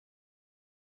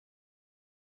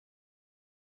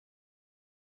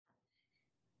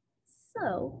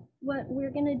So what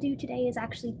we're going to do today is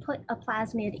actually put a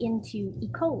plasmid into E.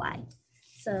 coli.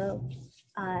 So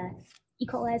E.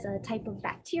 coli is a type of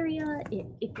bacteria.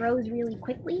 It grows really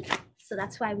quickly, so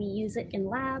that's why we use it in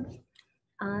lab.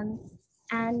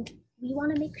 And we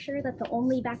want to make sure that the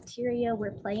only bacteria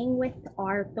we're playing with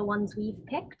are the ones we've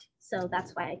picked. So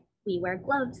that's why we wear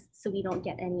gloves, so we don't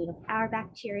get any of our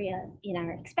bacteria in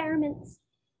our experiments.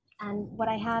 And what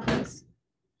I have is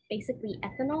basically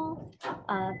ethanol,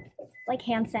 like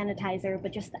hand sanitizer,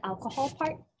 but just the alcohol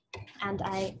part. And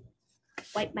I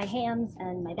wipe my hands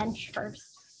and my bench first.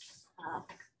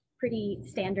 Pretty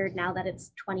standard now that it's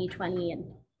 2020 and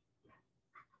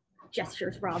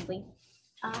gestures broadly.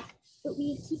 But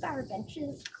we keep our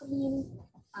benches clean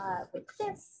with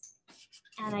this.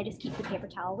 And I just keep the paper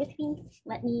towel with me.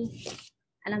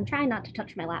 And I'm trying not to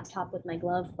touch my laptop with my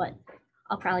glove, but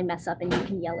I'll probably mess up and you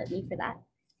can yell at me for that.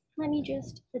 Let me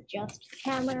just adjust the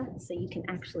camera so you can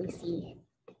actually see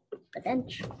the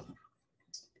bench.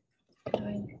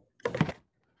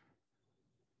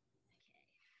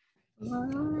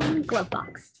 One glove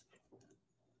box.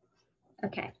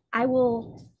 Okay, I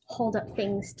will hold up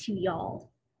things to y'all.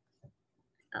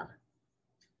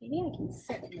 Maybe I can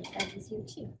sit and make that easier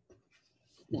too.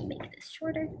 Let me make this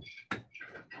shorter.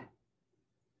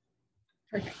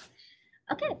 Perfect.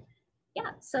 Okay,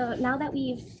 yeah, so now that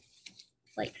we've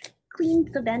cleaned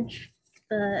the bench,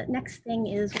 the next thing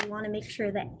is we want to make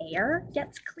sure the air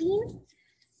gets clean.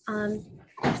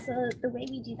 So the way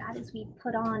we do that is we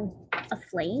put on a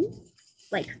flame,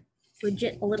 like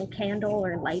legit a little candle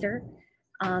or lighter,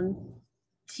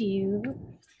 to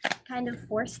kind of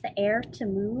force the air to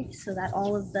move so that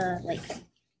all of the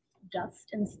dust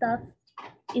and stuff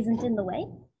isn't in the way.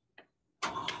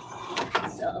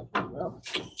 So we will.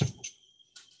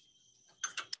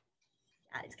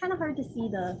 Yeah, it's kind of hard to see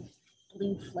the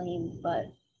blue flame, but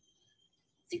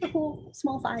super cool,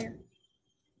 small fire.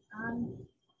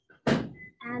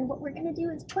 And what we're going to do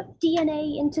is put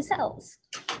DNA into cells.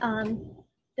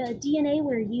 The DNA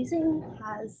we're using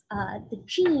has the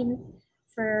gene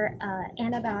for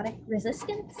antibiotic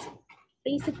resistance.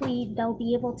 Basically, they'll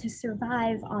be able to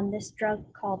survive on this drug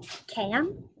called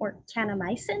CAM, or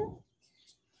kanamycin.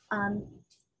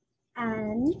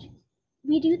 And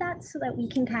we do that so that we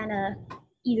can kind of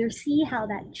either see how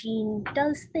that gene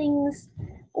does things,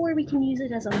 or we can use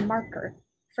it as a marker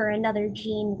for another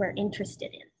gene we're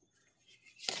interested in.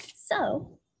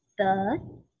 So the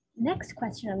next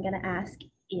question I'm going to ask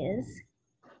is,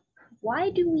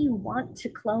 why do we want to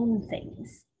clone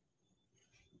things?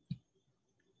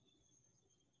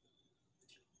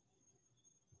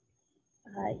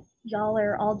 Y'all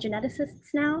are all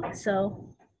geneticists now,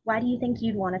 so why do you think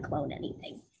you'd want to clone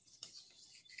anything?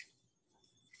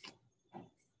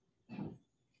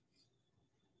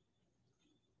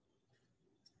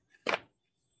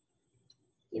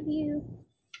 Give you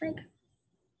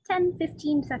 10,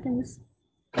 15 seconds.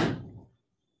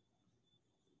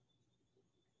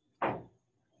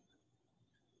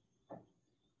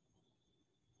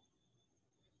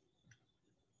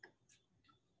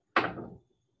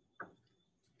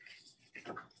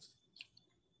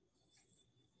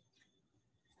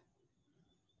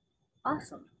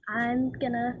 Awesome. I'm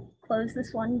gonna close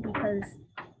this one because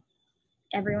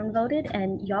everyone voted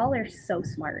and y'all are so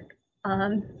smart.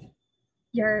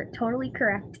 You're totally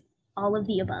correct, all of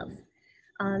the above.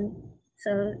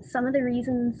 So some of the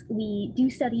reasons we do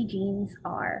study genes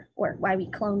are, or why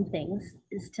we clone things,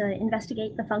 is to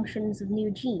investigate the functions of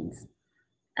new genes.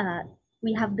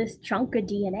 We have this chunk of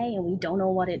DNA and we don't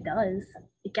know what it does.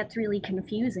 It gets really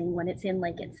confusing when it's in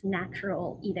its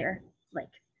natural, either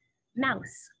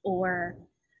mouse or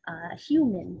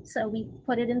human. So we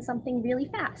put it in something really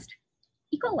fast.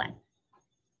 E. coli.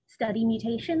 Study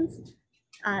mutations.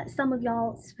 Some of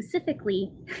y'all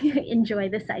specifically enjoy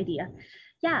this idea.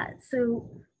 Yeah, so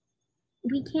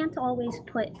we can't always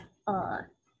put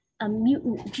a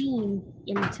mutant gene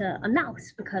into a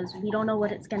mouse because we don't know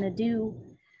what it's going to do,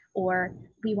 or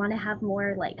we want to have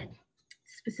more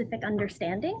specific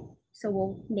understanding. So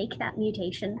we'll make that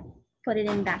mutation, put it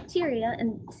in bacteria,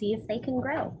 and see if they can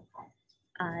grow.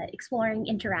 Exploring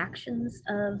interactions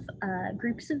of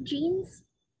groups of genes,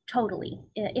 totally.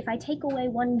 If I take away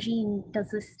one gene, does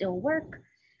this still work?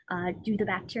 Do the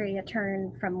bacteria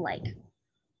turn from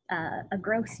a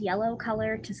gross yellow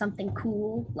color to something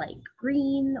cool like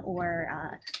green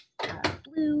or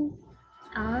blue?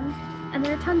 And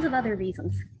there are tons of other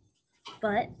reasons,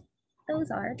 but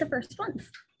those are the first ones.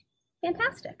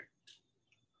 Fantastic.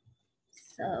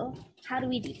 So how do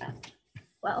we do that?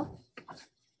 Well,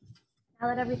 now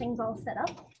that everything's all set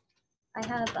up, I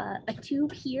have a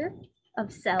tube here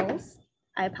of cells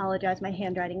I apologize, my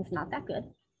handwriting is not that good.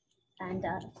 And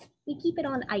we keep it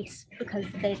on ice because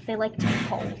they like to be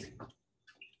cold.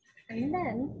 And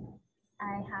then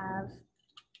I have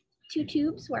 2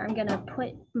 tubes where I'm gonna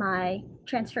put my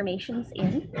transformations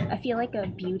in. I feel like a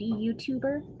beauty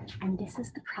YouTuber, and this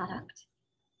is the product.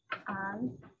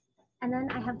 And then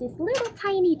I have this little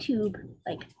tiny tube,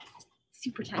 like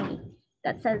super tiny,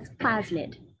 that says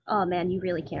plasmid. Oh man, you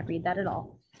really can't read that at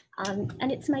all.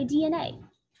 And it's my DNA.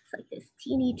 It's like this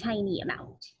teeny tiny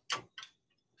amount.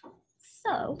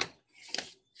 So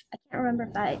I can't remember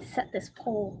if I set this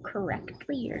poll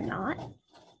correctly or not.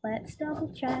 Let's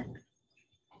double check.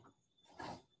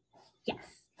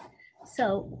 Yes.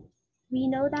 So we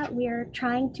know that we're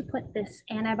trying to put this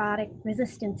antibiotic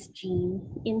resistance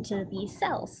gene into these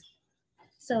cells.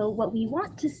 So what we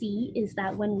want to see is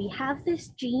that when we have this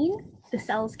gene, the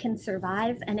cells can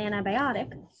survive an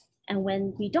antibiotic. And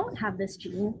when we don't have this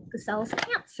gene, the cells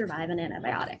can't survive an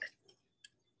antibiotic.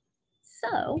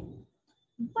 So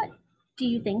what do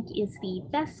you think is the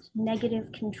best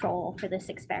negative control for this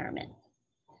experiment?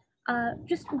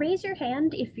 Just raise your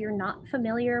hand if you're not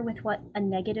familiar with what a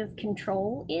negative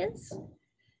control is.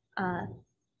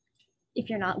 If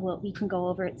you're not, well, we can go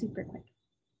over it super quick.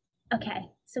 Okay,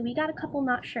 so we got a couple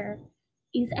not sure.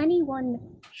 Is anyone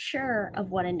sure of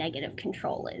what a negative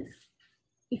control is?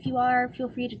 If you are, feel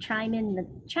free to chime in the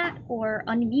chat or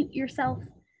unmute yourself,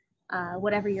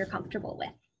 whatever you're comfortable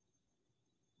with.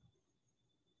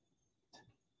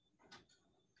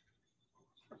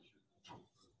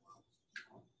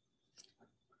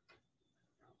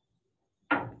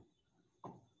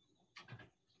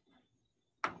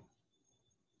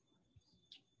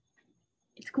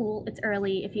 It's cool, it's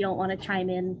early. If you don't want to chime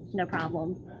in, no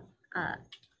problem.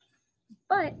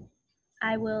 But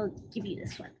I will give you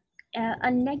this one.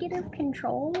 A negative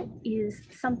control is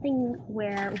something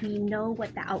where we know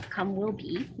what the outcome will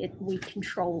be. We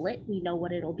control it, we know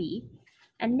what it'll be.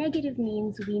 And negative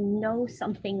means we know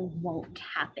something won't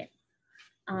happen.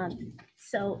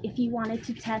 So if you wanted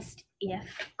to test if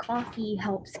coffee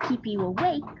helps keep you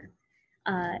awake,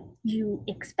 you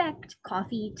expect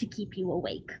coffee to keep you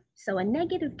awake. So a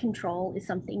negative control is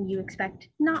something you expect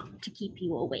not to keep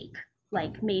you awake,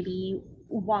 like maybe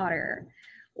water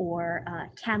or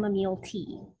chamomile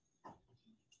tea.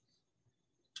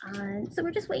 So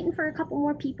we're just waiting for a couple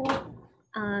more people.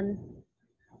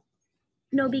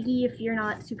 No biggie if you're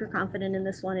not super confident in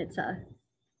this one. It's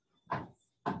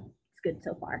good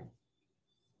so far.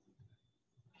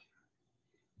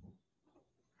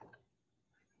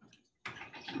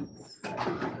 Okay.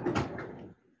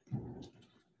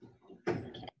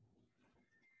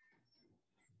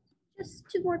 Just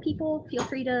 2 more people. Feel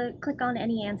free to click on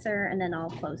any answer and then I'll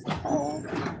close the poll.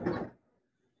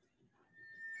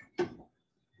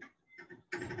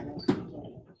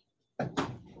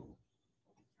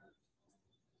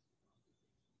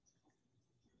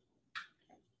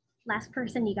 Last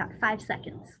person, you got 5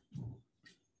 seconds.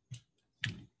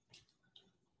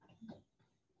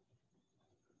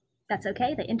 That's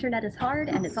okay, the internet is hard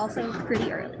and it's also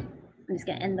pretty early. I'm just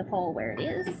gonna end the poll where it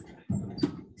is.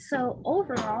 So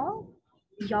overall,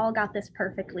 y'all got this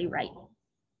perfectly right.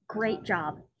 Great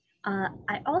job.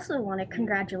 I also wanna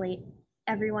congratulate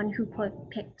everyone who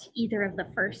picked either of the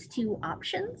first 2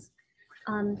 options.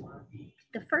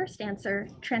 The first answer,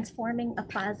 transforming a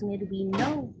plasmid we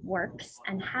know works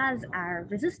and has our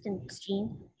resistance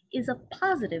gene, is a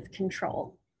positive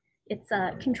control. It's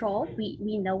a control,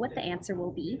 we know what the answer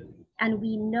will be, and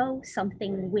we know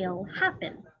something will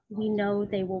happen. We know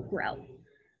they will grow.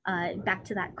 Back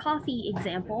to that coffee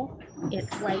example,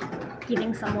 it's like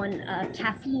giving someone a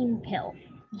caffeine pill.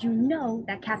 You know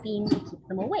that caffeine will keep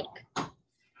them awake.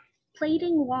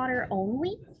 Plating water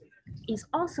only is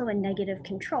also a negative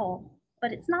control,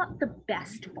 but it's not the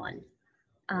best one.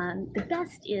 The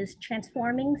best is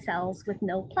transforming cells with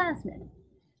no plasmid.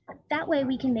 That way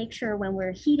we can make sure when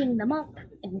we're heating them up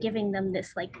and giving them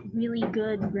this like really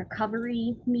good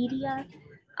recovery media,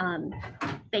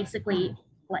 basically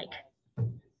like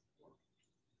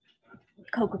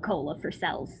Coca-Cola for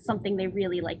cells, something they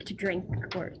really like to drink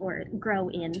or grow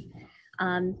in.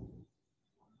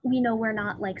 We know we're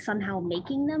not like somehow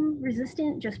making them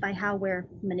resistant just by how we're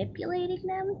manipulating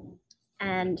them.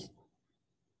 And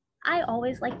I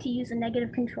always like to use a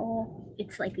negative control.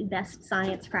 It's like the best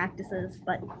science practices,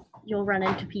 but you'll run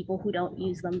into people who don't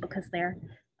use them because they're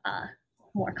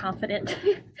more confident,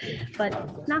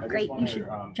 but not great. You should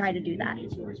try to do that.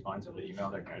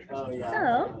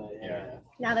 So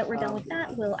now that we're done with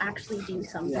that, we'll actually do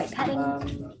some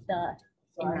pipetting,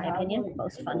 in my opinion,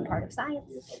 most fun part of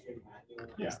science. I'm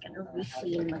just gonna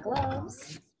re-clean my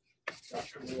gloves.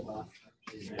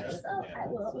 So I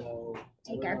will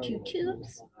take our 2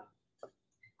 tubes.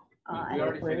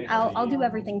 I'll do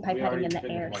everything pipetting in the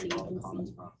air so you can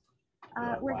see.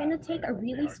 We're going to take a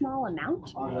really small amount.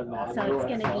 So it's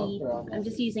going to be, I'm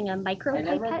just using a micro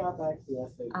pipette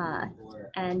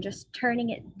and just turning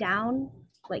it down,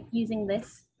 like using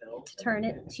this to turn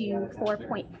it to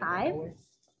 4.5.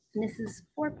 And this is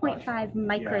 4.5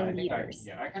 microliters.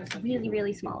 Really,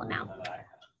 really small amount.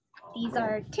 These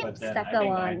are tips that go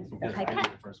on the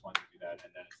pipette.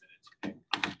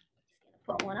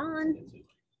 Put one on.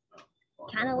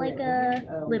 Kind of like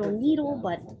a little needle,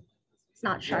 but it's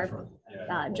not sharp.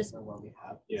 Just so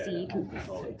you can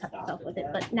cut yourself with it.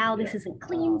 But now this isn't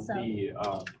clean, so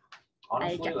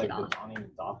I eject it off.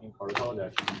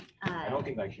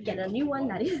 Get a new one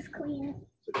that is clean.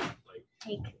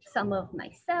 Take some of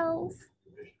my cells,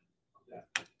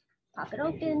 pop it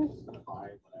open,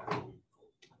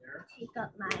 take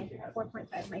up my 4.5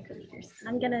 microliters.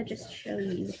 I'm gonna just show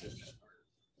you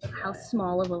how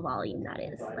small of a volume that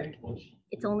is. Like,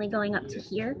 it's only going up to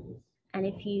here, and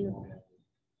if you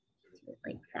do it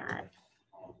like that,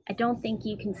 I don't think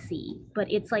you can see,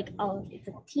 but it's like, oh, it's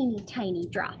a teeny tiny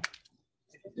drop.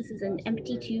 This is an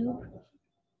empty tube.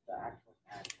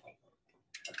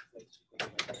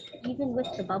 Even with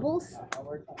the bubbles,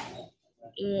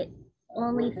 it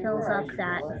only fills up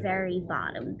that very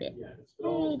bottom bit,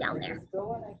 way down there.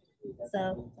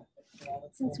 So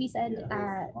since we said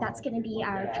that's going to be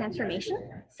our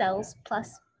transformation, cells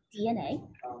plus DNA,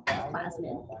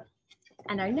 plasmid,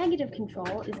 and our negative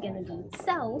control is going to be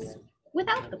cells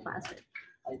without the plasmid.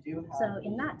 So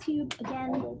in that tube,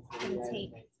 again, it's going to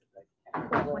take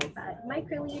 4.5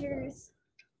 microliters,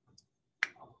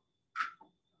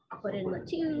 put in the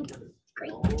tube,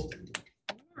 great.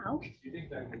 Now,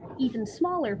 even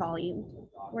smaller volume,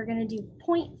 we're going to do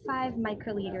 0.5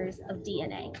 microliters of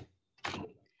DNA. And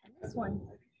this one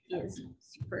is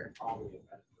super.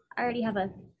 I already have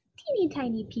a teeny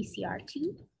tiny PCR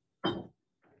tube.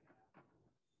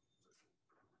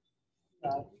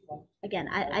 Again,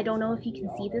 I don't know if you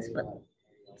can see this, but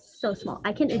it's so small.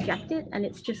 I can eject it, and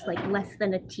it's just like less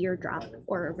than a teardrop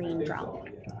or a raindrop.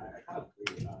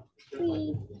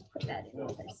 We put that in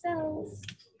with our cells.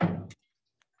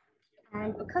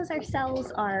 And because our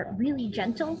cells are really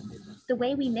gentle, the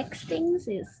way we mix things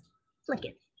is flick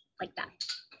it like that.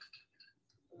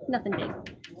 Nothing big.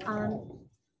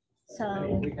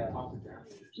 So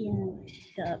in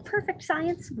the perfect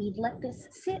science, we'd let this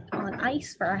sit on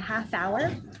ice for a half hour,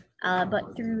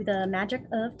 but through the magic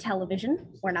of television,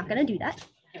 we're not going to do that.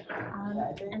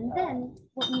 And then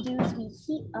what we do is we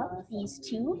heat up these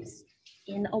tubes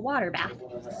in a water bath.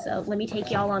 So let me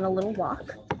take y'all on a little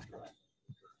walk.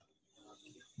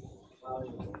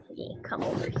 We come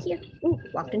over here. Ooh,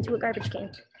 walked into a garbage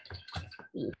can.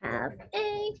 We have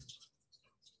I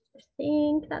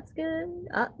think that's good.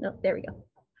 No, there we go.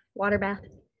 Water bath.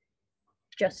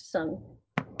 Just some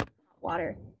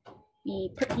water.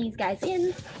 We put these guys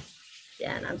in.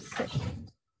 Yeah, and I'm sick.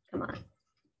 Come on.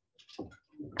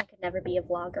 I could never be a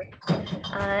vlogger.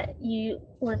 You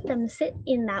let them sit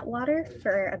in that water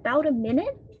for about a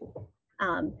minute.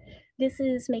 This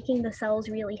is making the cells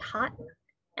really hot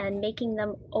and making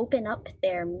them open up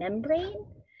their membrane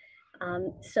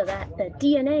so that the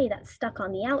DNA that's stuck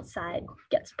on the outside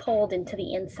gets pulled into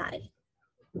the inside.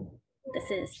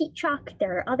 This is heat shock.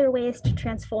 There are other ways to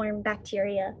transform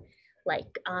bacteria,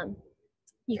 like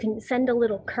you can send a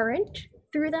little current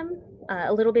through them,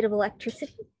 a little bit of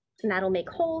electricity, and that'll make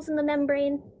holes in the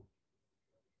membrane.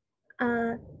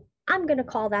 I'm gonna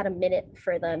call that a minute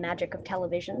for the magic of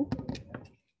television. So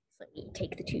let me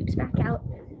take the tubes back out.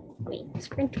 We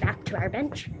sprint back to our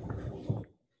bench.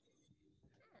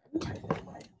 And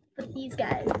put these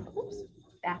guys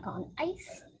back on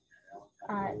ice.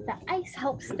 The ice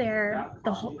helps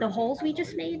the holes we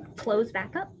just made close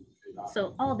back up,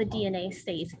 so all the DNA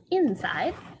stays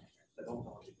inside.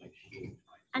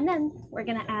 And then we're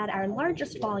going to add our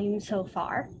largest volume so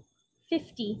far,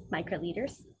 50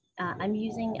 microliters. I'm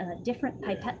using a different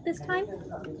pipette this time.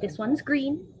 This one's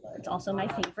green. It's also my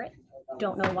favorite.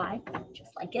 Don't know why,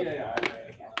 just like it.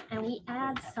 And we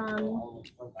add some,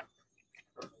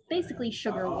 basically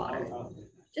sugar water.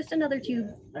 Just another tube.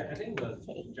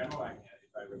 Take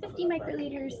 50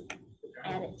 microliters,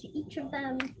 add it to each of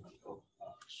them.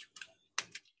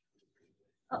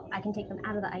 Oh, I can take them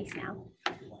out of the ice now.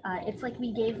 It's like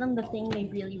we gave them the thing they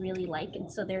really, really like,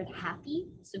 and so they're happy.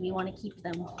 So we want to keep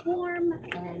them warm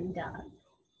and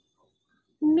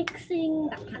mixing,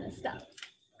 that kind of stuff.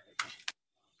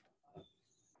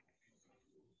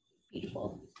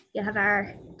 Beautiful. You have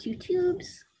our 2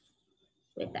 tubes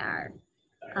with our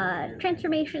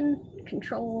transformation,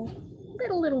 control,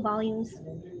 little volumes.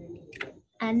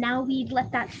 And now we'd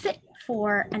let that sit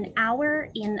for an hour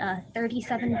in a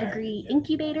 37-degree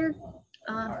incubator,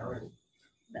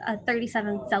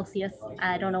 37 Celsius.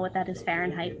 I don't know what that is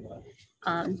Fahrenheit.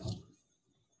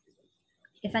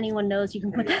 If anyone knows, you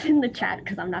can put that in the chat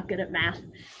because I'm not good at math.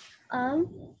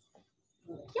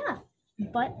 Yeah,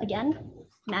 but again,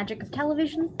 magic of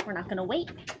television, we're not gonna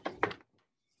wait.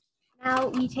 Now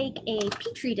we take a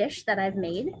Petri dish that I've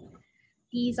made.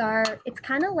 These are, it's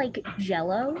kind of like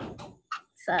Jell-O.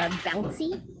 It's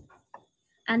bouncy,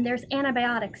 and there's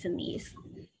antibiotics in these.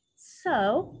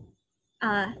 So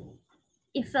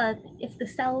if the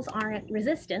cells aren't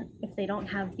resistant, if they don't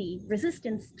have the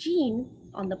resistance gene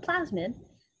on the plasmid,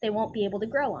 they won't be able to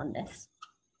grow on this.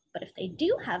 But if they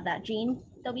do have that gene,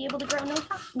 they'll be able to grow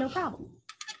no problem.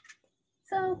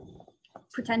 So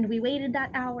pretend we waited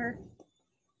that hour.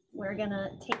 We're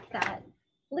gonna take that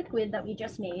liquid that we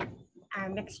just made, our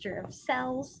mixture of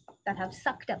cells that have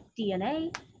sucked up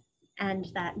DNA and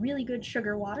that really good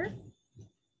sugar water,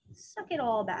 suck it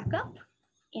all back up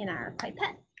in our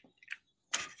pipette,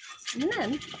 and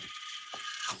then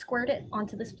squirt it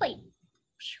onto this plate.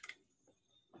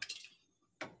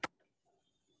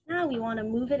 Now we want to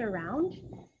move it around.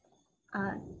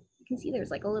 You can see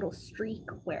there's like a little streak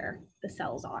where the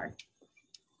cells are.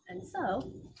 And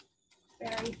so,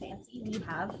 very fancy, we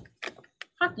have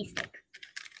hockey stick.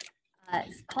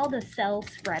 It's called a cell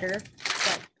spreader,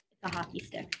 but it's a hockey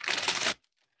stick.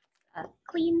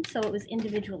 Clean, so it was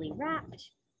individually wrapped.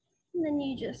 And then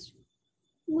you just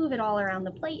move it all around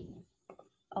the plate.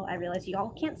 Oh, I realize you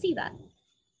all can't see that.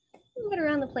 Move it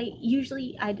around the plate.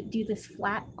 Usually I'd do this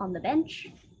flat on the bench,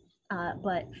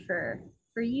 but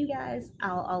for you guys,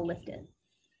 I'll lift it.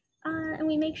 And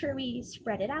we make sure we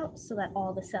spread it out so that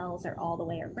all the cells are all the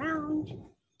way around.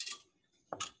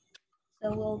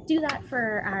 So we'll do that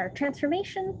for our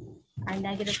transformation, our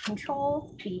negative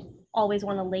control. We always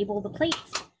want to label the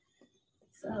plates.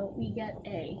 So we get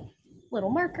a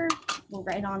little marker, we'll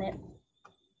write on it,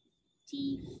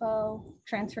 TFO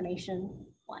transformation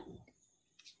 1.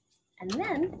 And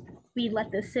then we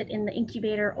let this sit in the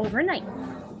incubator overnight.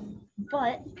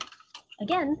 But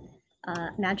again,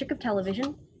 magic of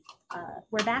television.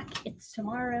 We're back, it's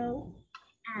tomorrow,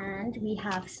 and we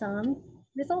have some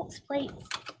results plates.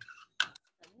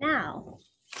 Now,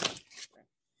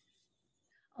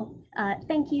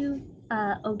 thank you,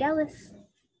 Odelis,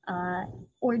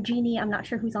 or Jeannie, I'm not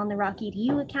sure who's on the Rocky to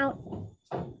You account.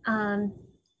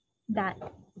 That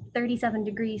 37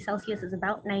 degrees Celsius is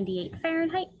about 98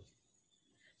 Fahrenheit.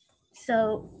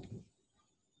 So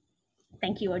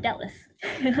thank you, Odelis.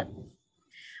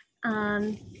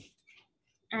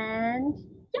 And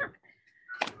yeah,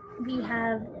 we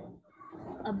have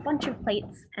a bunch of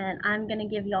plates, and I'm gonna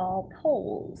give y'all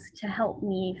polls to help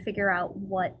me figure out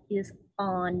what is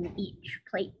on each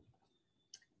plate.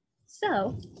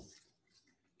 So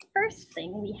first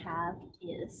thing we have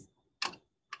is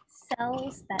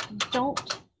cells that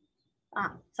don't,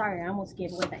 sorry, I almost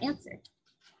gave away the answer.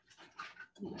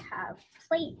 We have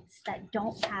plates that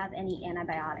don't have any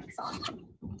antibiotics on them.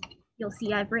 You'll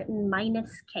see I've written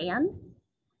 -can,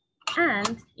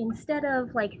 and instead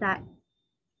of like that,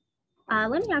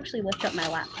 let me actually lift up my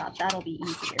laptop, that'll be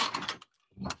easier.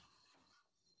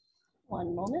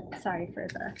 One moment, sorry for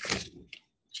the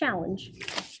challenge.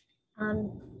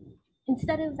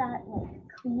 Instead of that like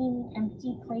clean,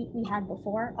 empty plate we had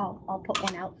before, I'll put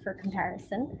one out for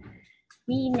comparison.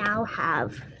 We now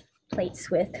have plates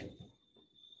with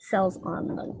cells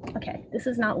on them. Okay, this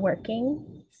is not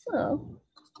working. So,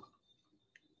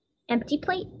 empty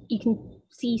plate, you can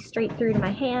see straight through to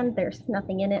my hand. There's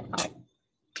nothing in it. I'll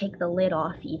take the lid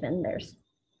off even, there's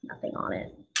nothing on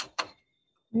it.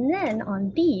 And then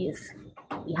on these,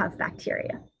 we have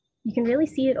bacteria. You can really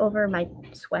see it over my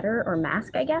sweater or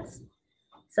mask, I guess.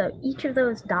 So each of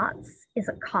those dots is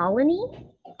a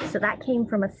colony. So that came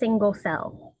from a single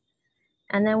cell.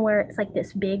 And then where it's like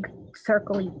this big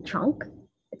circly chunk,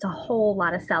 it's a whole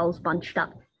lot of cells bunched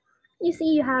up. You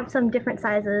see you have some different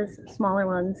sizes, smaller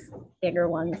ones, bigger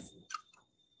ones.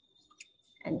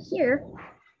 And here,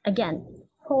 again,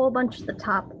 whole bunch at the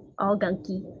top, all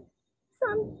gunky.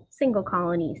 Some single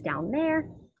colonies down there.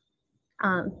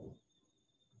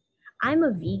 I'm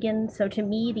a vegan, so to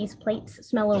me, these plates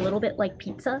smell a little bit like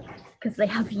pizza because they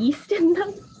have yeast in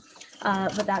them,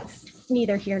 but that's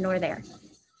neither here nor there.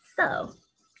 So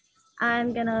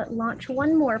I'm gonna launch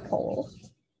one more poll,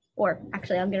 or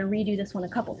actually I'm gonna redo this one a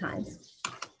couple times.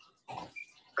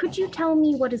 Could you tell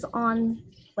me what is on,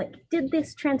 like, did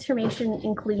this transformation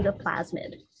include a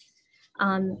plasmid?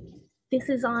 This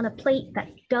is on a plate that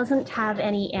doesn't have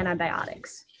any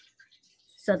antibiotics.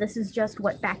 So this is just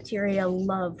what bacteria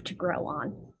love to grow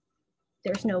on.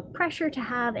 There's no pressure to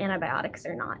have antibiotics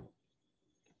or not.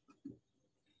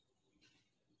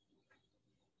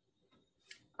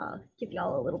 Give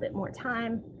y'all a little bit more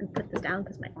time and put this down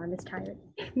because my arm is tired.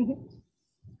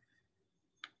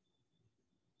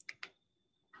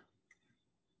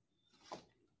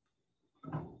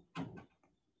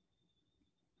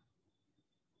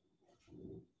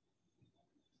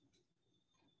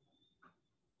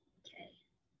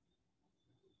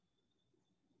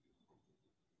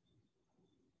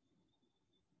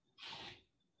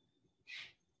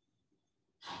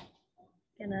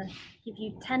 Gonna give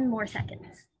you 10 more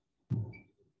seconds.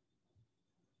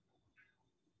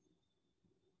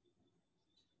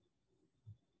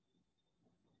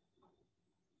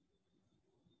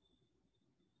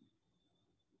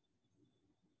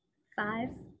 5,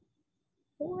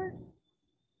 4,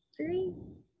 3,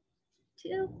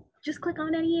 2. Just click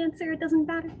on any answer, it doesn't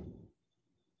matter.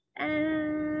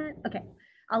 And okay,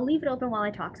 I'll leave it open while I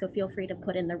talk, so feel free to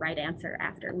put in the right answer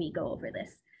after we go over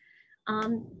this.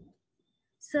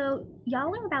 So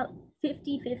y'all are about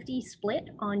 50-50 split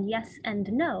on yes and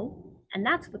no, and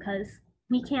that's because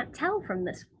we can't tell from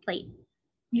this plate.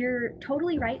 You're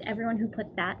totally right, everyone who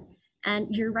put that, and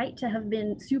you're right to have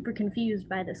been super confused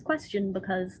by this question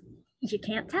because you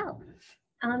can't tell.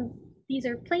 These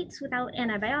are plates without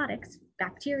antibiotics.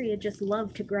 Bacteria just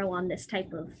love to grow on this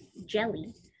type of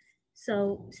jelly.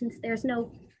 So since there's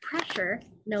no pressure,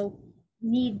 no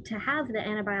need to have the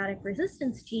antibiotic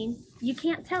resistance gene, you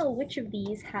can't tell which of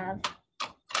these have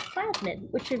plasmid,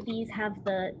 which of these have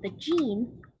the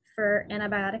gene for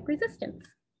antibiotic resistance.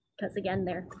 Because again,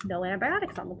 there are no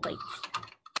antibiotics on the plates.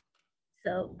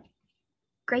 So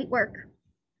great work.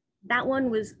 That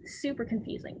one was super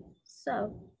confusing.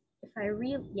 So if I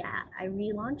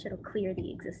relaunch, it'll clear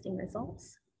the existing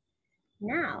results.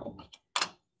 Now,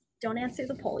 don't answer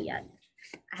the poll yet.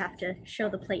 I have to show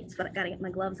the plates, but I gotta get my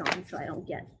gloves on so I don't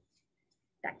get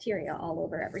bacteria all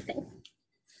over everything.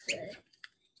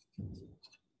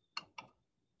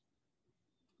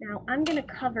 Now I'm gonna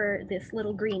cover this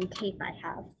little green tape I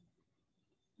have,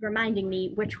 reminding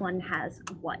me which one has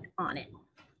what on it.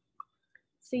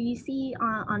 So you see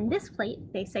on this plate,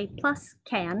 they say plus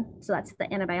can, so that's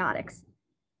the antibiotics.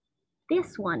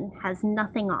 This one has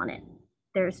nothing on it.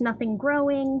 There's nothing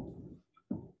growing.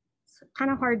 It's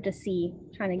kind of hard to see,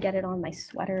 trying to get it on my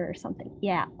sweater or something.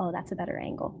 Yeah, oh, that's a better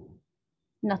angle.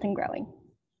 Nothing growing.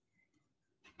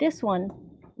 This one,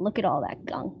 look at all that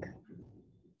gunk.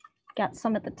 Got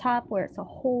some at the top where it's a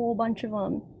whole bunch of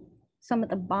them, some at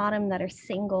the bottom that are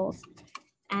singles,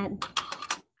 and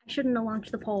I shouldn't have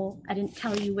launched the poll. I didn't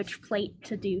tell you which plate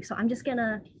to do. So I'm just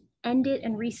gonna end it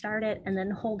and restart it and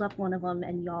then hold up one of them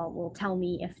and y'all will tell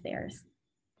me if there's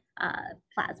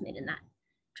plasmid in that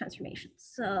transformation.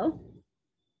 So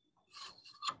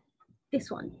this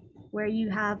one, where you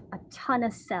have a ton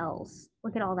of cells.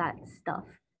 Look at all that stuff.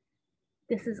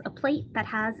 This is a plate that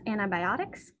has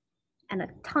antibiotics and a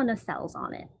ton of cells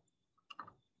on it.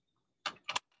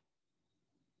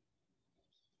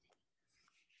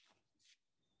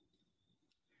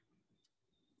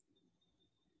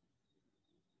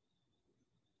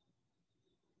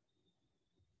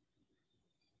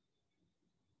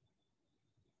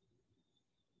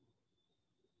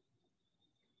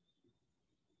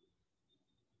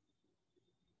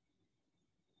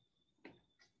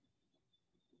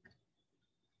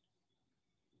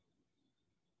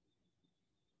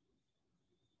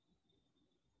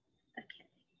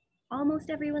 Almost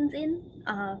everyone's in.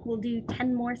 We'll do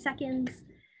 10 more seconds.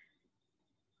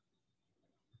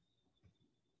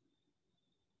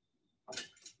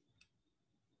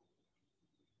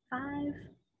 5,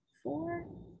 4.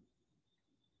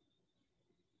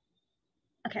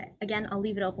 Okay, again, I'll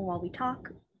leave it open while we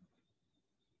talk.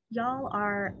 Y'all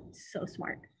are so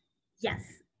smart. Yes,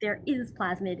 there is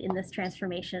plasmid in this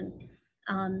transformation.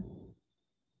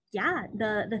 Yeah,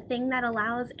 the thing that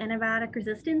allows antibiotic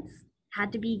resistance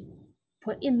had to be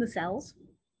put in the cells.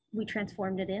 We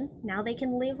transformed it in. Now they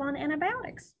can live on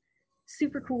antibiotics.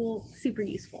 Super cool, super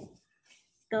useful.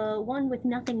 The one with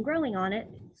nothing growing on it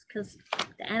is because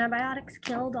the antibiotics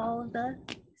killed all of the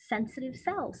sensitive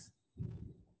cells.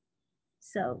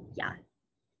 So yeah,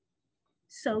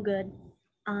 so good.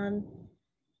 Yeah,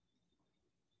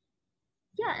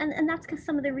 and that's because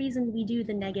some of the reason we do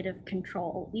the negative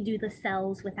control, we do the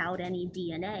cells without any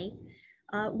DNA.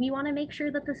 We want to make sure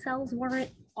that the cells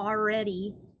weren't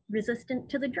already resistant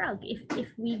to the drug. If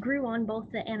we grew on both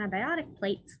the antibiotic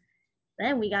plates,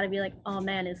 then we got to be like, oh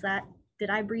man, did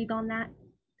I breathe on that?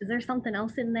 Is there something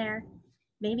else in there?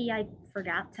 Maybe I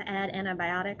forgot to add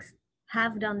antibiotics.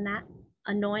 Have done that.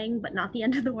 annoying, but not the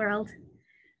end of the world.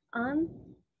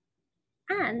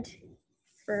 And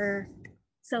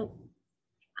so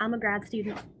I'm a grad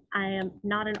student. I am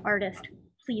not an artist.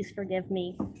 Please forgive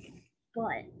me.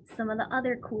 But some of the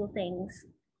other cool things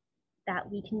that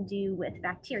we can do with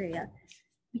bacteria,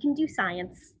 we can do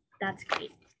science. That's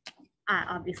great.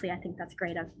 Obviously, I think that's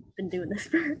great. I've been doing this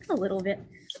for a little bit.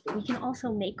 We can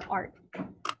also make art.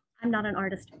 I'm not an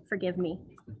artist. Forgive me.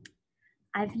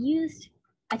 I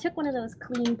took one of those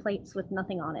clean plates with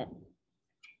nothing on it.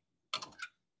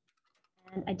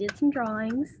 And I did some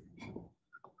drawings.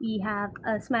 We have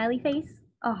a smiley face,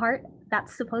 a heart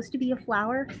that's supposed to be a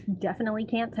flower. Definitely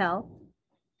can't tell.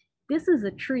 This is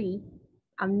a tree.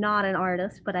 I'm not an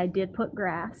artist, but I did put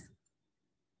grass.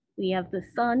 We have the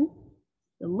sun,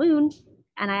 the moon,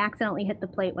 and I accidentally hit the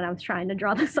plate when I was trying to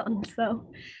draw the sun.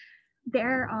 So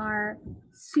there are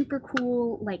super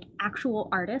cool, like actual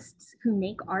artists who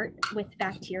make art with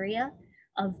bacteria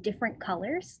of different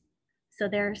colors. So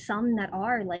there are some that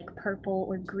are like purple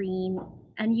or green,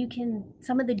 and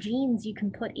some of the genes you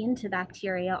can put into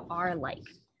bacteria are like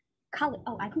color.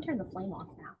 Oh, I can turn the flame off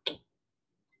now.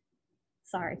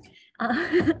 Sorry.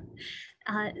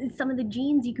 Some of the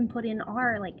genes you can put in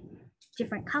are like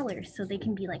different colors. So they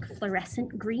can be like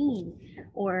fluorescent green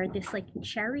or this like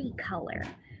cherry color.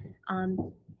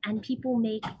 And people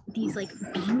make these like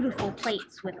beautiful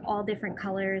plates with all different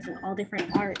colors and all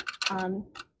different art.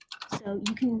 So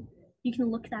you can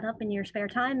look that up in your spare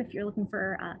time if you're looking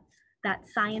for that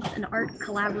science and art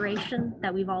collaboration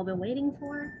that we've all been waiting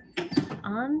for.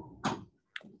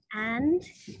 And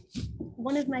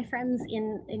one of my friends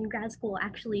in grad school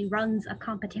actually runs a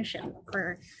competition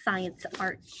for science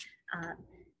art.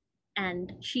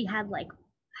 And she had like,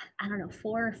 I don't know,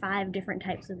 4 or 5 different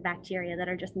types of bacteria that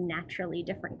are just naturally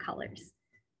different colors.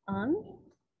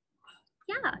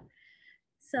 Yeah,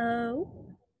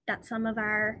 so that's some of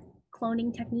our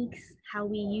cloning techniques, how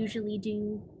we usually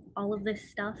do all of this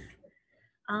stuff.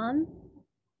 And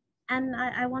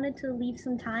I wanted to leave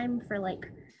some time for like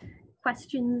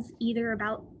questions either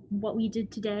about what we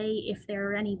did today, if there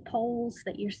are any polls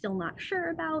that you're still not sure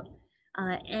about,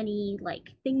 any like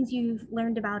things you've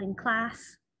learned about in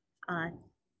class.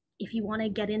 If you want to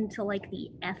get into like the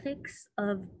ethics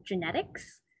of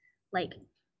genetics, like,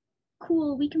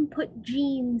 cool, we can put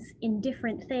genes in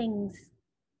different things.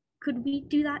 Could we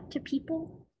do that to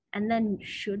people? And then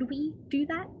should we do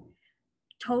that?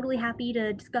 Totally happy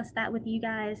to discuss that with you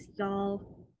guys.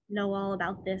 Y'all know all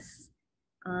about this.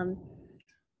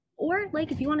 Or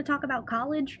like if you want to talk about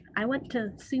college, I went to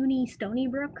SUNY Stony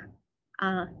Brook.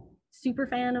 Super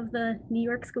fan of the New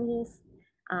York schools.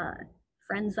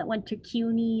 Friends that went to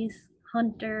CUNY's,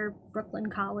 Hunter, Brooklyn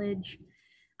College.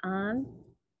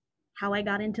 How I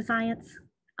got into science.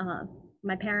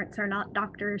 My parents are not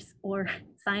doctors or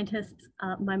scientists.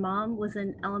 My mom was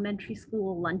an elementary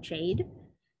school lunch aide,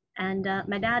 and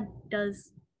my dad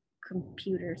does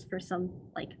computers for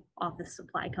some like office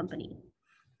supply company.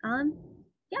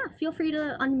 Yeah, feel free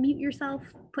to unmute yourself,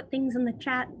 put things in the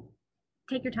chat,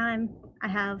 take your time. I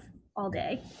have all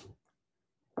day.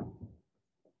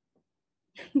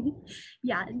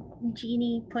 Yeah,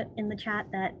 Jeannie put in the chat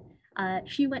that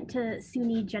she went to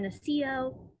SUNY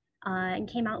Geneseo and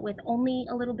came out with only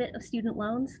a little bit of student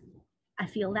loans. I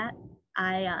feel that.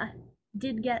 I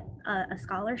did get a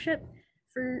scholarship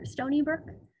for Stony Brook,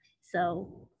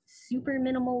 so super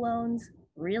minimal loans,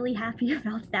 really happy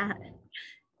about that.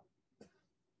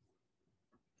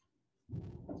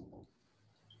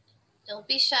 Don't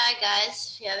be shy,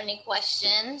 guys. If you have any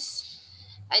questions,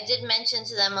 I did mention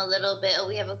to them a little bit. Oh,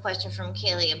 we have a question from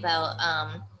Kaylee about,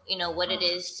 what it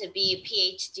is to be a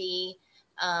PhD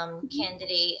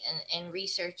candidate and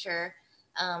researcher.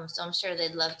 So I'm sure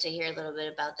they'd love to hear a little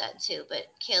bit about that too. But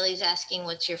Kaylee's asking,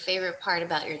 what's your favorite part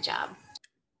about your job?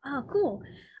 Oh, cool.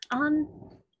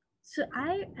 So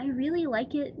I really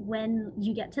like it when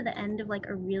you get to the end of like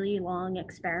a really long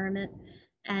experiment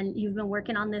and you've been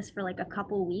working on this for like a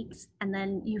couple weeks and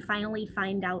then you finally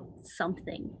find out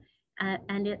something.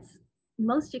 And it's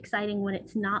most exciting when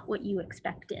it's not what you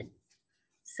expected.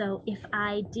 So if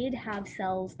I did have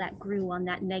cells that grew on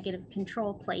that negative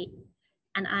control plate,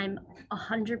 and I'm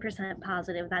 100%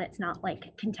 positive that it's not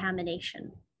like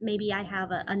contamination, maybe I have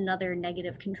another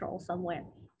negative control somewhere.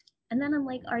 And then I'm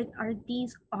like, are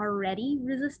these already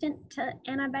resistant to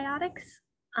antibiotics?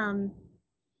 And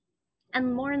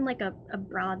more in like a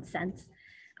broad sense.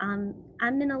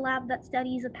 I'm in a lab that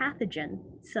studies a pathogen.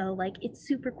 So like, it's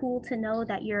super cool to know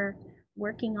that you're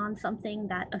working on something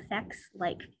that affects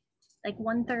like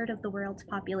 1/3 of the world's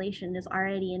population is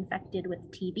already infected with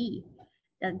TB.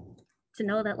 And to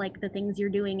know that like the things you're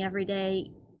doing every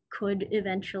day could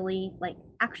eventually like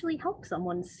actually help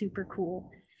someone super cool.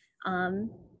 And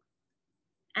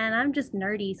I'm just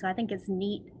nerdy, so I think it's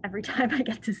neat every time I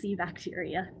get to see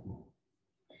bacteria.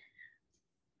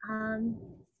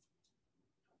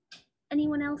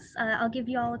 Anyone else? I'll give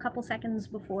you all a couple seconds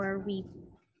before we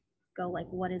go like,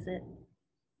 what is it?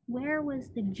 Where was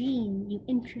the gene you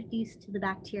introduced to the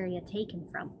bacteria taken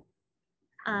from?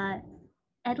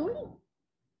 Italy?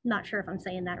 Not sure if I'm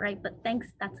saying that right, but thanks.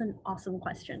 That's an awesome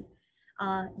question.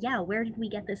 Yeah, where did we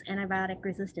get this antibiotic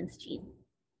resistance gene?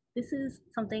 This is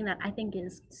something that I think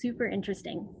is super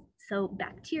interesting. So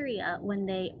bacteria, when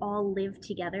they all live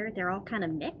together, they're all kind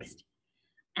of mixed.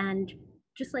 And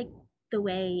just like the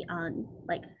way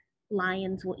like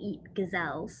lions will eat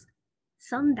gazelles,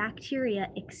 some bacteria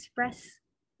express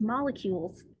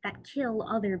molecules that kill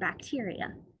other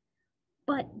bacteria,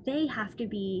 but they have to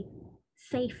be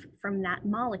safe from that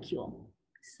molecule.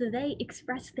 So they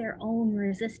express their own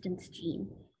resistance gene.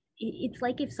 It's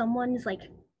like if someone's like,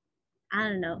 I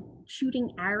don't know,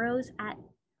 shooting arrows at,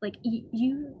 like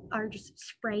you are just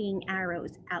spraying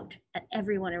arrows out at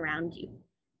everyone around you.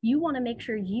 You want to make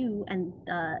sure you and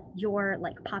your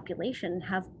like population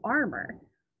have armor.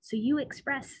 So you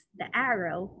express the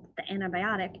arrow, the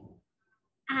antibiotic,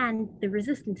 and the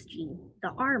resistance gene,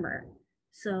 the armor.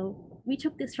 So we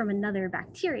took this from another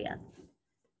bacteria.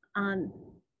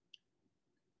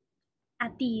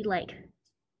 At the like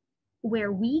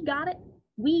where we got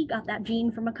that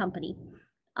gene from a company.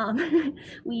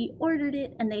 We ordered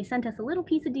it and they sent us a little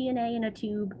piece of DNA in a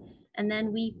tube, and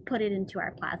then we put it into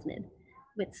our plasmid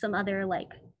with some other like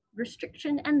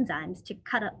restriction enzymes to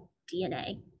cut up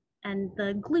DNA and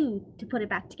the glue to put it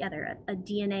back together, a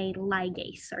DNA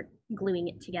ligase or gluing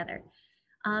it together.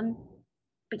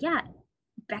 But yeah,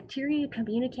 bacteria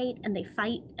communicate and they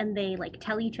fight and they like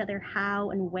tell each other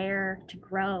how and where to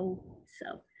grow.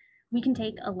 So we can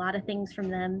take a lot of things from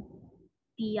them.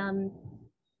 The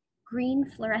green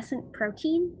fluorescent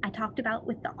protein I talked about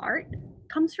with the art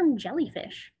comes from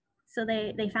jellyfish. So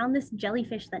they found this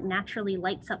jellyfish that naturally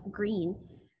lights up green,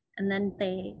 and then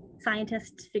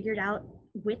scientists figured out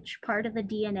which part of the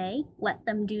DNA let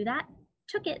them do that,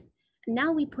 took it, and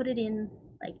now we put it in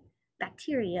like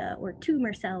bacteria or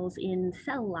tumor cells in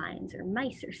cell lines or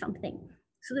mice or something,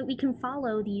 so that we can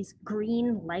follow these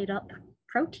green light up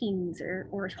proteins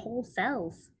or whole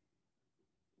cells.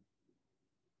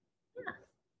 Yeah.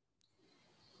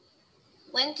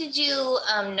 When did you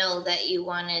know that you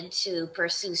wanted to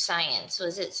pursue science?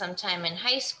 Was it sometime in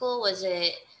high school? Was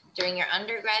it during your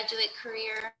undergraduate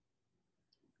career?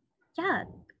 Yeah,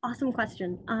 awesome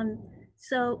question.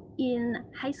 So in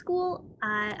high school,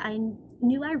 I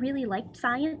knew I really liked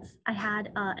science. I had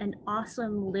an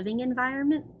awesome living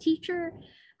environment teacher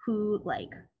who like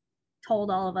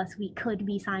told all of us we could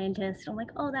be scientists. I'm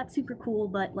like, oh, that's super cool,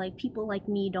 but like people like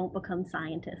me don't become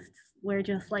scientists. We're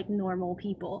just like normal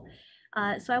people.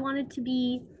 So I wanted to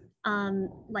be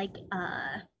like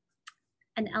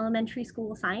an elementary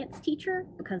school science teacher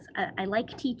because I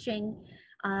like teaching,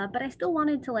 but I still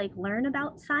wanted to like learn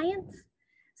about science.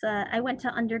 So I went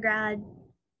to undergrad.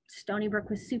 Stony Brook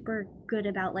was super good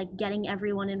about like getting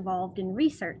everyone involved in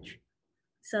research.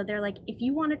 So they're like, if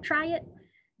you want to try it,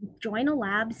 join a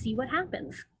lab, see what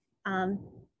happens.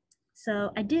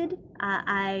 So I did.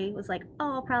 I was like,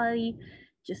 oh, I'll probably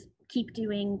just keep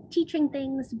doing teaching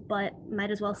things, but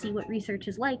might as well see what research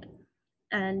is like.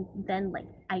 And then like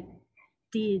I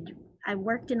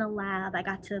worked in a lab. I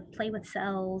got to play with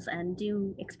cells and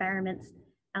do experiments.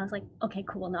 I was like, okay,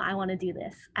 cool. No, I want to do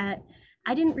this.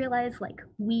 I didn't realize like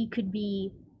we could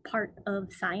be part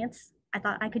of science. I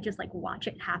thought I could just like watch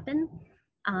it happen.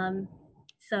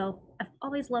 So I've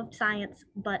always loved science,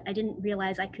 but I didn't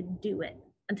realize I could do it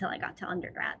until I got to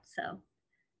undergrad. So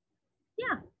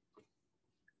yeah.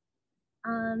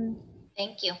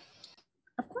 Thank you.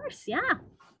 Of course, yeah.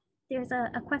 There's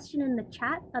a question in the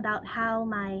chat about how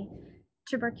my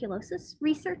tuberculosis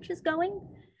research is going.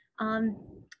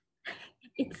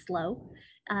 It's slow.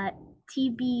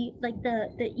 TB, like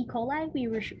the E. coli we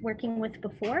were working with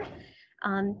before,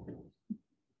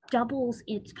 doubles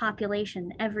its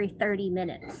population every 30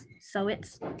 minutes. So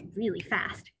it's really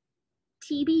fast.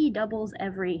 TB doubles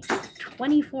every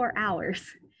 24 hours.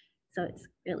 So it's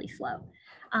really slow.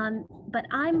 But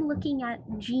I'm looking at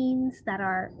genes that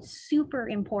are super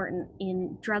important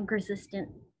in drug-resistant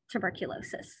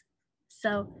tuberculosis.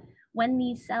 So when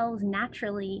these cells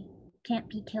naturally can't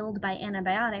be killed by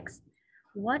antibiotics,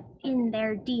 what in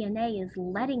their DNA is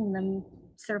letting them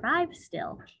survive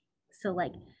still? So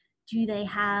like, do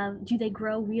they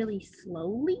grow really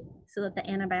slowly so that the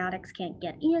antibiotics can't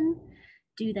get in?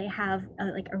 do they have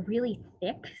like a really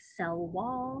thick cell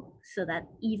wall so that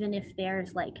even if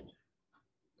there's like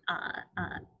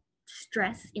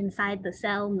stress inside the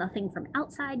cell, nothing from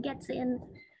outside gets in?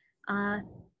 I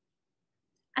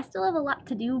still have a lot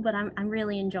to do, but I'm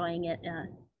really enjoying it.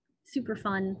 Super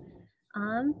fun.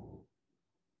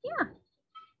 Yeah.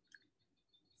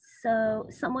 So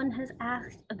someone has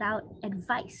asked about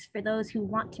advice for those who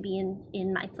want to be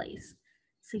in my place.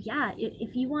 So yeah,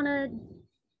 if you want to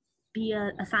be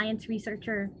a science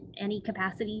researcher, any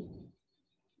capacity,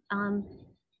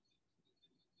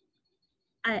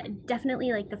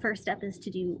 definitely like the first step is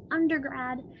to do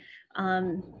undergrad,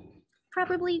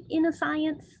 probably in a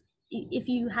science. If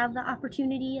you have the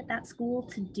opportunity at that school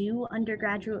to do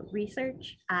undergraduate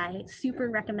research, I super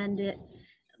recommend it,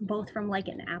 both from like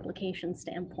an application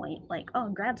standpoint, like, oh,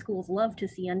 grad schools love to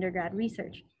see undergrad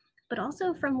research, but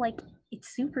also from like,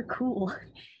 it's super cool.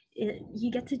 You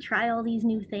get to try all these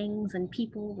new things, and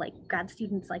people like grad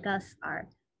students like us are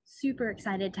super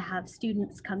excited to have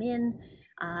students come in,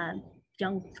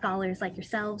 young scholars like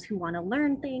yourselves who want to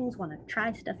learn things, want to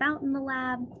try stuff out in the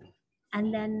lab.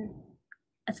 And then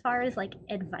as far as like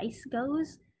advice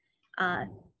goes,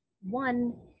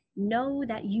 one, know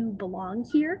that you belong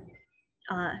here.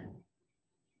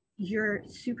 You're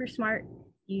super smart.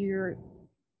 You're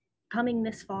coming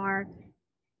this far.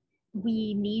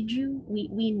 We need you.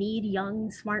 We need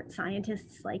young, smart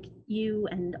scientists like you,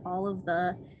 and all of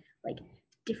the like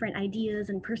different ideas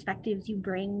and perspectives you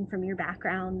bring from your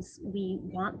backgrounds. We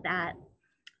want that.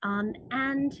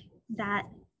 And that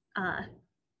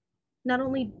not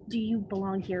only do you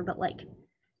belong here, but like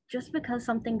just because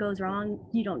something goes wrong,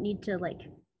 you don't need to like,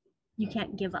 you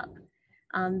can't give up.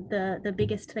 The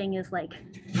biggest thing is like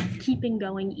keeping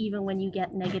going even when you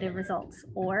get negative results,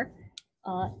 or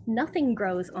nothing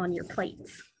grows on your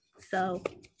plates. So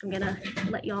I'm gonna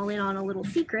let y'all in on a little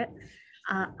secret.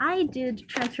 I did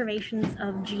transformations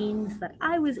of genes that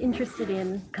I was interested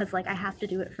in because like I have to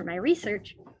do it for my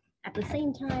research at the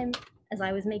same time as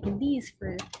I was making these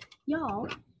for y'all.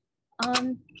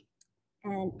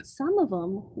 And some of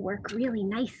them work really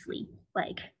nicely.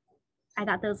 Like I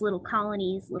got those little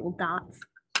colonies, little dots.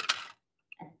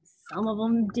 And some of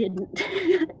them didn't.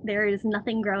 There is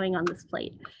nothing growing on this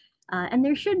plate. And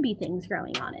there should be things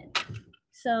growing on it.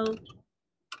 So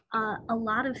a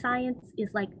lot of science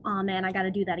is like, oh man, I got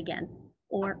to do that again.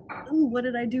 Or, ooh, what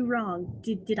did I do wrong?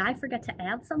 Did I forget to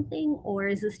add something? Or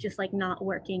is this just like not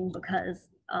working because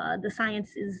the science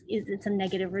is it's a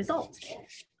negative result?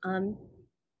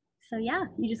 So yeah,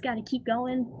 you just got to keep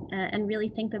going and really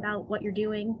think about what you're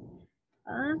doing.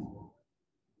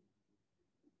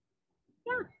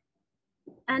 Yeah.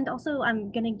 And also,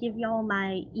 I'm going to give y'all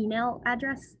my email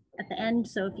address at the end.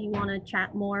 So if you want to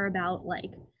chat more about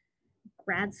like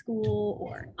grad school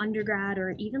or undergrad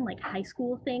or even like high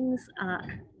school things,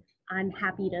 I'm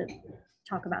happy to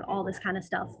talk about all this kind of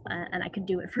stuff, and I could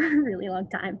do it for a really long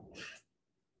time.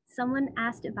 Someone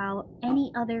asked about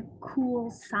any other cool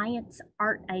science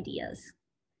art ideas.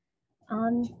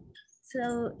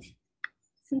 So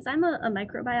since I'm a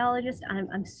microbiologist,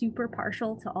 I'm super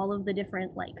partial to all of the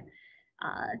different like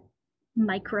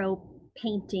micro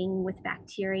painting with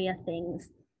bacteria things,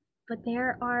 but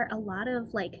there are a lot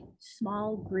of like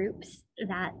small groups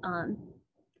that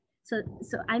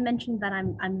so I mentioned that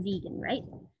I'm vegan, right?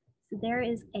 So there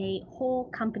is a whole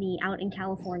company out in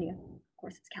California, of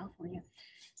course it's California,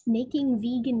 making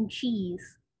vegan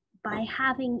cheese by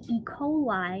having E.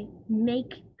 coli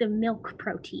make the milk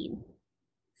protein.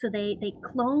 So they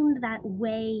cloned that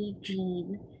whey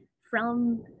gene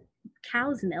from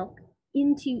cow's milk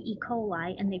into E.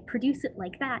 coli, and they produce it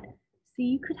like that. So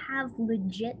you could have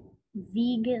legit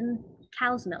vegan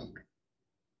cow's milk.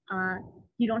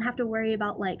 You don't have to worry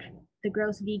about like the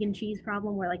gross vegan cheese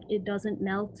problem where like it doesn't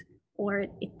melt or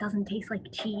it doesn't taste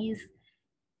like cheese.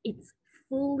 It's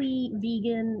fully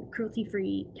vegan,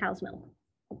 cruelty-free cow's milk.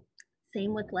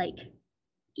 Same with like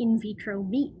in vitro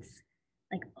meats.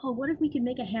 Like, oh, what if we could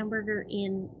make a hamburger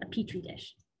in a petri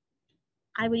dish?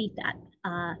 I would eat that.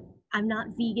 I'm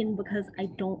not vegan because I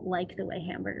don't like the way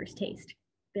hamburgers taste.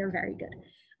 They're very good.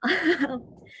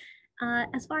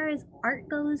 As far as art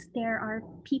goes, there are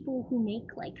people who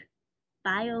make like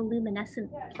bioluminescent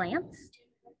plants.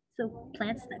 So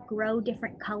plants that grow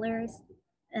different colors,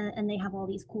 and they have all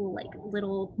these cool like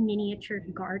little miniature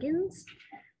gardens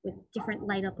with different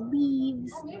light up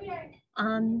leaves.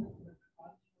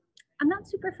 I'm not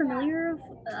super familiar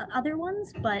with other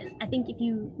ones, but I think if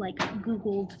you like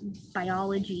Googled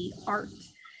biology art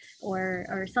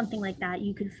or something like that,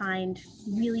 you could find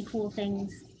really cool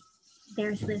things.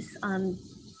 There's this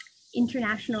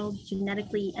international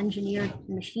genetically engineered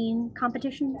machine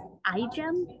competition,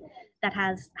 iGEM, that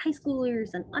has high schoolers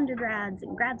and undergrads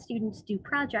and grad students do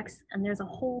projects, and there's a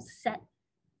whole set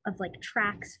of like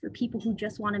tracks for people who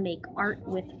just want to make art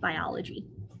with biology.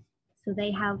 So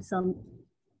they have some,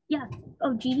 yeah.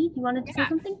 Oh, Jeannie, you wanted to say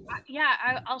something?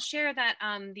 I'll share that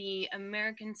the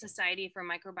American Society for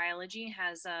Microbiology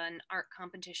has an art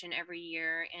competition every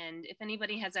year, and if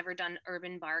anybody has ever done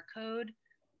Urban Barcode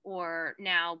or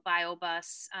now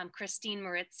BioBus, Christine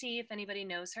Maritzi, if anybody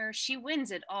knows her, she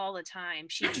wins it all the time.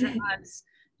 She draws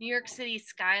New York City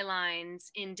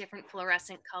skylines in different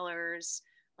fluorescent colors,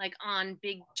 like on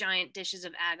big giant dishes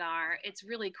of agar. It's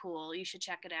really cool. You should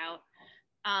check it out.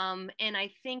 And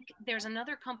I think there's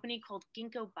another company called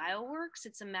Ginkgo Bioworks.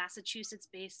 It's a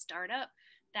Massachusetts-based startup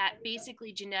that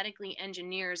basically genetically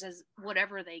engineers as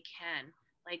whatever they can.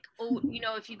 Like,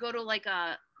 if you go to like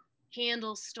a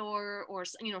candle store, or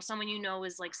someone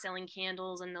is like selling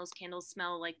candles and those candles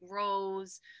smell like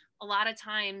rose, a lot of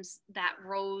times that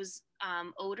rose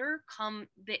odor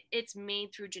it's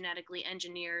made through genetically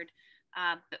engineered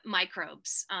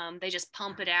microbes. They just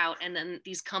pump it out, and then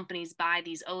these companies buy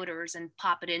these odors and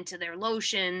pop it into their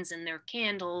lotions and their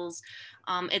candles.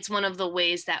 It's one of the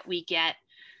ways that we get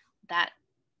that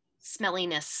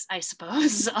smelliness, I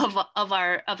suppose, of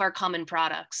our common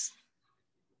products.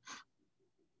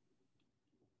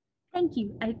 Thank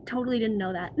you. I totally didn't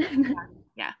know that.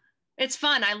 Yeah, it's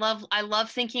fun. I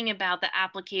love thinking about the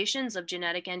applications of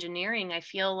genetic engineering. I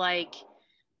feel like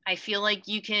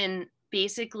you can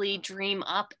basically dream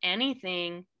up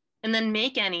anything and then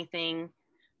make anything.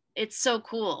 It's so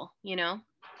cool, It's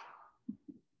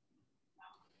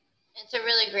a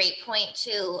really great point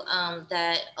too,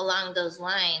 that along those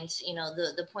lines,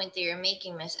 the point that you're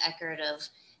making, Miss Eckartt, of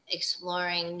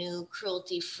exploring new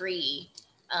cruelty-free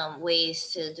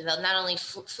ways to develop not only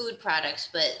food products,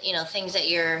 but, things that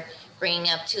you're bringing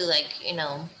up too, like,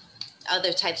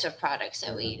 other types of products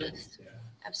that we use.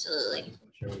 Absolutely. I'll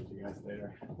share with you guys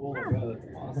later. Oh my God,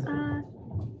 that's awesome.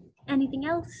 Anything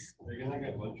else? Are you gonna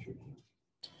get lunch?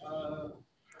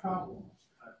 Probably.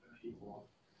 I'm gonna eat one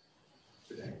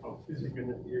today. Oh, because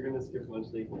you're gonna skip lunch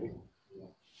legally. Yeah.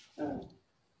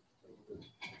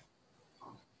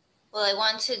 Well, I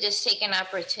want to just take an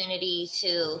opportunity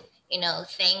to,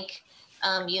 thank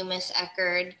you, Miss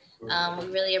Eckartt. We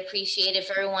really appreciate it.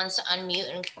 If everyone wants to unmute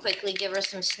and quickly give her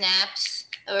some snaps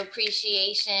of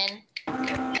appreciation.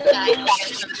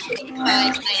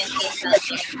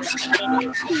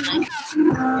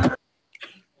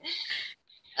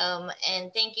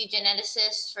 And thank you,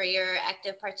 geneticists, for your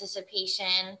active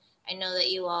participation. I know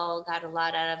that you all got a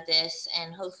lot out of this,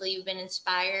 and hopefully you've been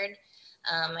inspired.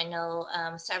 I know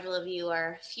several of you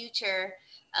are future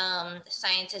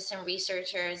scientists and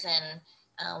researchers, and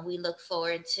we look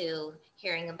forward to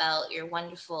hearing about your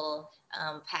wonderful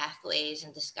pathways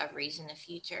and discoveries in the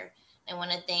future. I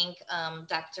want to thank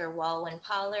Dr. Walwyn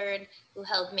Pollard, who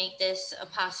helped make this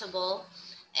possible,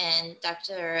 and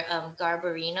Dr.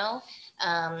 Garbarino,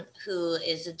 who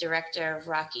is the director of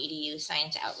Rock EDU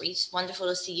Science Outreach. Wonderful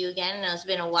to see you again. I know it's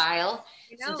been a while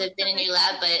since I've been in your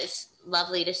lab, but it's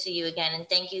lovely to see you again. And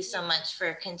thank you so much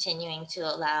for continuing to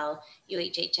allow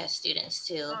UHHS students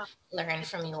to learn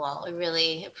from you all. We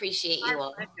really appreciate you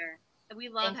all. Pleasure. We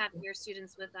love having your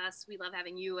students with us. We love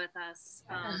having you with us.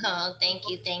 Thank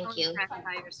you. Thank you.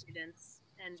 By your students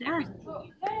and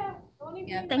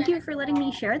Thank you for letting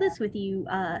me share this with you.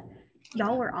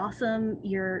 Y'all were awesome.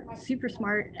 You're super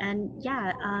smart. And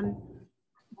yeah,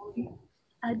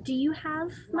 do you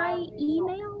have my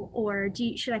email, or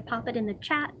should I pop it in the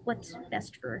chat? What's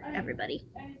best for everybody?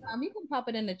 You can pop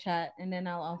it in the chat, and then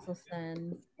I'll also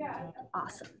send.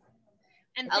 Awesome.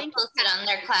 And I'll post it on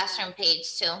their classroom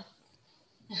page too.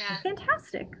 Yeah.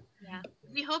 Fantastic. Yeah.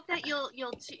 We hope that you'll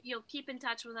keep in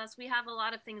touch with us. We have a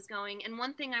lot of things going, and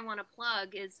one thing I want to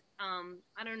plug is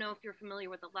I don't know if you're familiar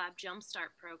with the Lab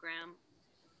Jumpstart program,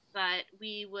 but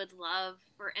we would love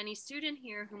for any student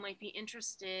here who might be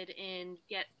interested in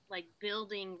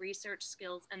building research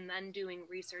skills and then doing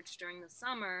research during the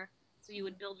summer. So you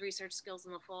would build research skills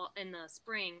in the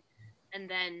spring, and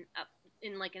then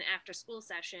in like an after school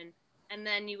session, and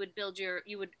then you would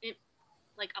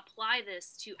apply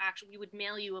this to we would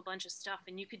mail you a bunch of stuff,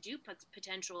 and you could do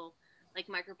potential like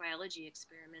microbiology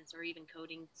experiments or even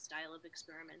coding style of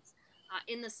experiments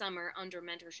in the summer under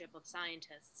mentorship of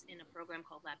scientists in a program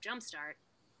called Lab Jumpstart.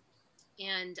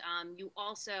 And you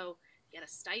also get a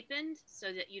stipend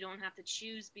so that you don't have to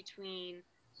choose between,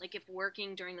 like, if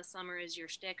working during the summer is your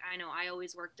shtick. I know I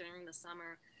always work during the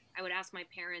summer. I would ask my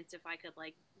parents if I could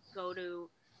go to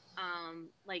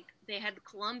like they had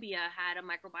Columbia had a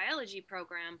microbiology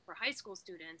program for high school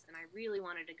students, and I really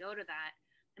wanted to go to that.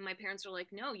 And my parents were like,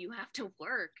 no, you have to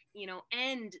work, you know,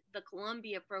 and the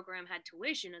Columbia program had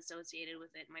tuition associated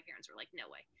with it. And my parents were like, no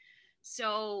way.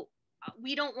 So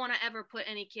we don't want to ever put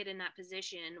any kid in that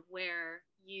position where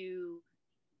you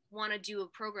want to do a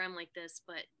program like this,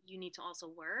 but you need to also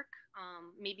work.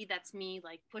 Maybe that's me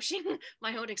like pushing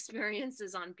my own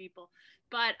experiences on people.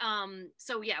 But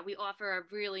so yeah, we offer a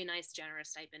really nice,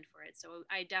 generous stipend for it. So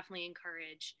I definitely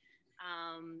encourage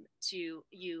to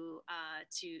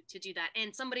do that.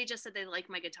 And somebody just said they like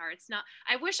my guitar. It's not,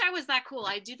 I wish I was that cool.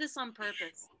 I do this on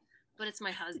purpose, but it's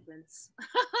my husband's.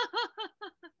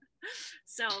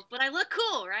 So, but I look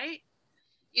cool, right?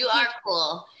 You are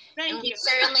cool. Thank and you. We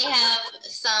certainly have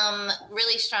some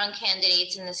really strong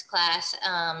candidates in this class.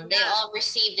 They all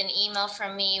received an email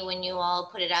from me when you all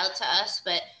put it out to us,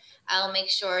 but I'll make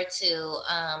sure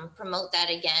to promote that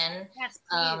again. Yes,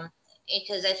 please.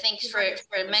 Because I think for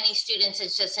many students,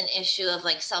 it's just an issue of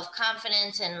like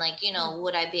self-confidence and like, you know,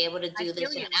 would I be able to do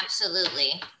this? And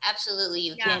absolutely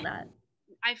you can. That.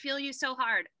 I feel you so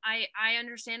hard. I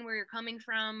understand where you're coming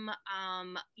from.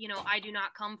 You know, I do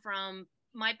not come from,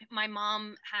 my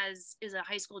mom is a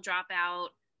high school dropout.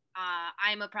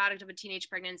 I'm a product of a teenage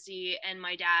pregnancy, and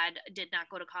my dad did not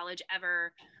go to college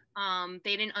ever.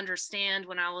 They didn't understand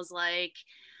when I was like,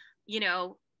 you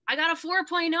know, I got a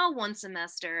 4.0 one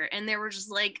semester, and they were just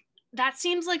like, that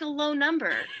seems like a low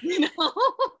number, you know?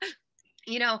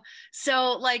 You know,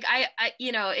 so like I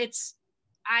you know,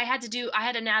 I had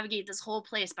to navigate this whole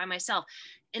place by myself.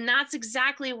 And that's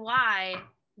exactly why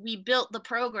we built the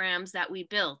programs that we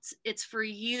built. It's for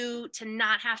you to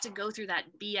not have to go through that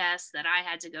BS that I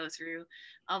had to go through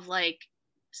of like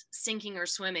sinking or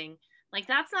swimming. Like,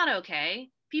 that's not okay.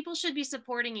 People should be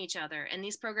supporting each other. And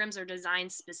these programs are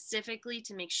designed specifically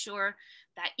to make sure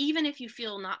that even if you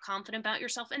feel not confident about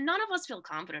yourself, and none of us feel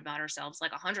confident about ourselves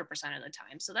like 100% of the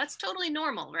time. So that's totally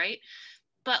normal, right?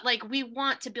 But like, we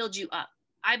want to build you up.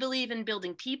 I believe in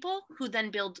building people who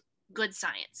then build good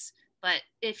science. But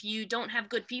if you don't have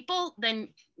good people, then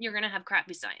you're going to have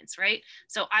crappy science, right?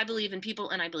 So I believe in people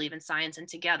and I believe in science, and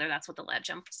together that's what the Lab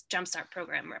Jumpstart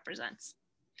program represents.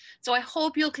 So I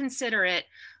hope you'll consider it.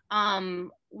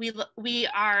 We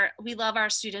love our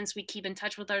students. We keep in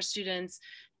touch with our students.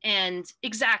 And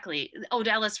exactly,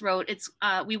 Odellis wrote,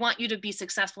 we want you to be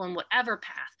successful in whatever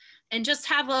path, and just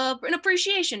have an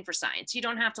appreciation for science. You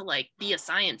don't have to like be a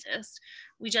scientist.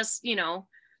 We just, you know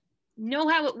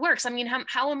how it works. I mean,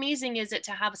 how amazing is it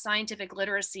to have scientific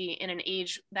literacy in an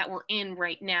age that we're in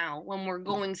right now, when we're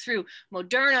going through,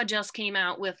 Moderna just came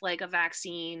out with like a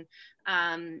vaccine,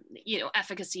 you know,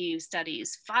 efficacy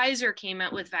studies. Pfizer came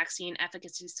out with vaccine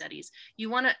efficacy studies. You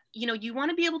want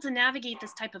to be able to navigate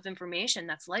this type of information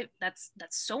that's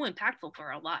so impactful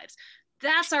for our lives.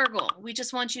 That's our goal. We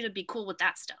just want you to be cool with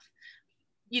that stuff.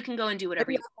 You can go and do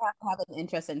whatever you have an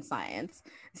interest in science.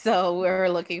 So we're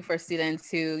looking for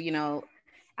students who, you know,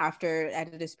 after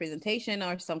this presentation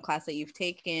or some class that you've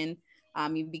taken,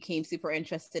 you became super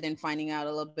interested in finding out a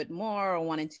little bit more, or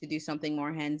wanted to do something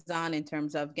more hands-on in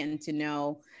terms of getting to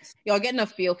know, you know, getting a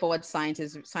feel for what science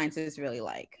is really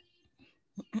like.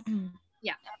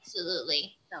 Yeah,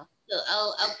 absolutely. So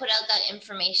I'll put out that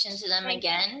information to them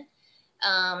again.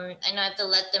 I know I have to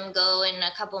let them go in a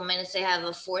couple of minutes. They have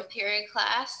a 4th period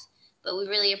class, but we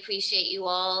really appreciate you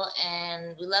all,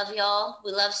 and we love y'all.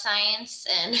 We love science,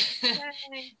 and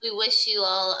we wish you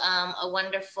all a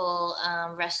wonderful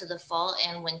rest of the fall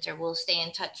and winter. We'll stay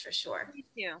in touch for sure. Thank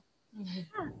you.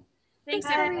 Thanks,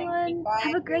 everyone. Bye,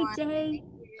 have a great everyone. day.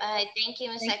 Bye. Thank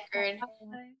you, Ms. Eckartt.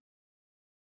 Bye.